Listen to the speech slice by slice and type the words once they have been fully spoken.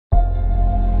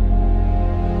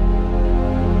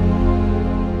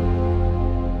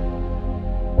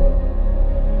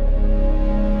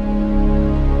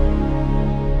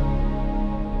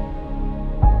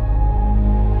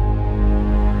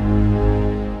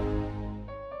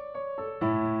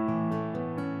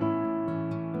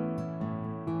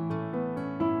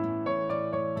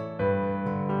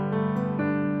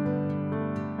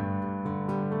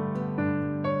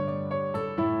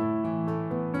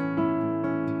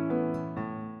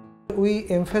We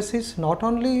emphasize not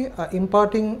only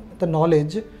imparting the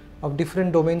knowledge of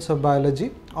different domains of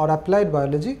biology or applied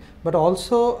biology, but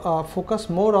also focus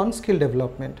more on skill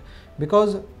development,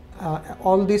 because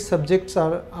all these subjects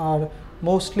are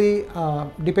mostly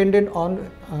dependent on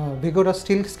vigorous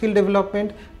skill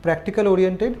development, practical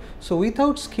oriented. So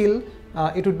without skill,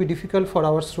 it would be difficult for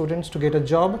our students to get a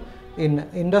job in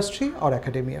industry or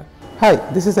academia. Hi,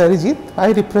 this is Arijit.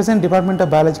 I represent Department of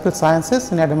Biological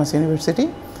Sciences in Adamas University.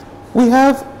 We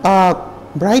have a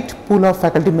bright pool of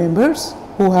faculty members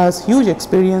who has huge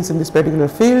experience in this particular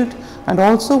field, and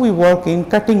also we work in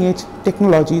cutting edge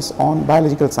technologies on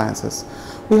biological sciences.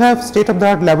 We have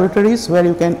state-of-the-art laboratories where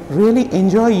you can really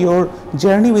enjoy your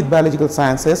journey with biological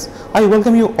sciences. I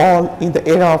welcome you all in the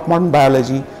era of modern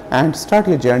biology and start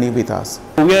your journey with us.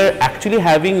 We are actually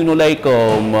having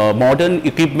modern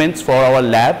equipments for our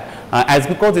lab. As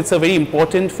because it's a very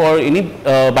important for any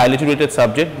biology related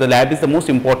subject, the lab is the most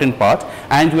important part,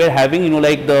 and we are having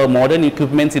the modern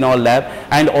equipments in our lab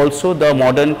and also the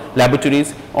modern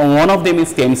laboratories. One of them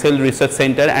is Stem Cell Research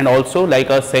Center and also like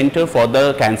a center for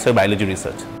the cancer biology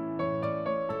research.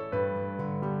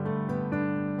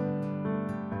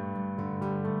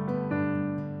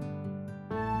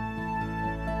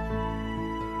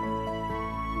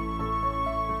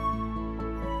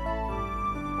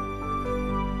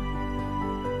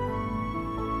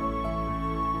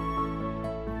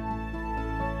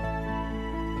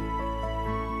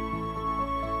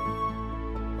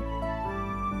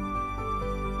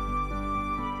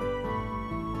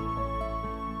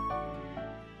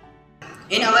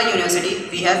 In our university,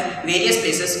 we have various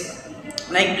places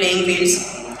like playing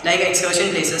fields, like excursion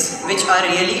places, which are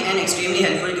really and extremely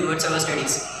helpful towards our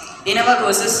studies. In our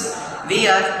courses, we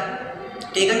are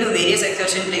taken to various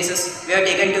excursion places, we are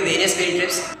taken to various field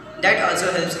trips. That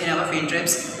also helps in our field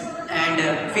trips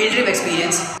and field trip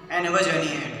experience and our journey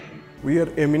ahead. We are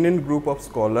eminent group of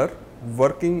scholars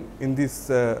working in this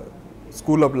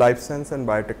School of Life Science and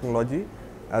Biotechnology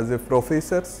as a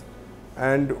professors,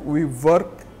 and we work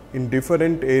in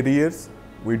different areas.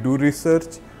 We do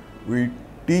research, we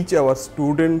teach our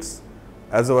students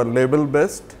as our level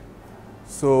best,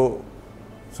 so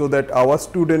that our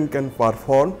student can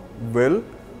perform well.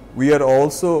 We are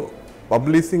also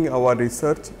publishing our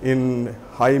research in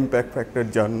high impact factor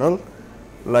journal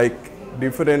like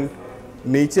different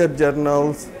nature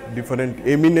journals, different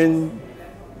eminent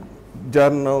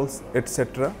journals,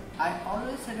 etc. I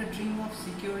always had a dream of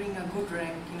securing a good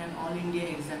rank in an All India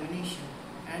examination,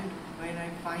 and when I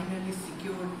finally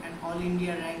secured an All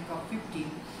India rank of 15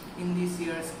 in this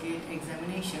year's GATE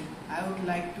examination, I would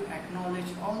like to acknowledge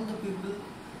all the people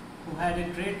who had a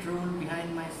great role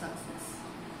behind my success.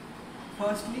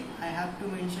 Firstly, I have to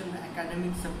mention the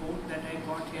academic support that I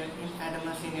got here in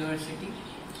Adamas University.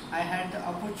 I had the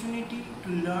opportunity to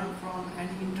learn from and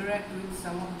interact with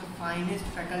some of the finest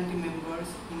faculty members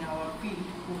in our field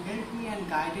who helped me and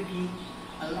guided me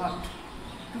a lot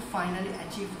to finally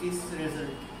achieve this result.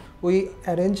 We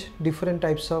arrange different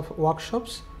types of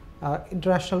workshops,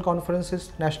 international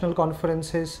conferences, national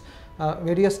conferences,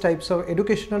 various types of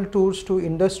educational tours to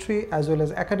industry as well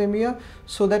as academia,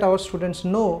 so that our students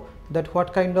know that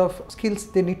what kind of skills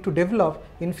they need to develop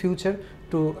in future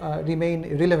to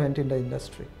remain relevant in the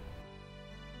industry.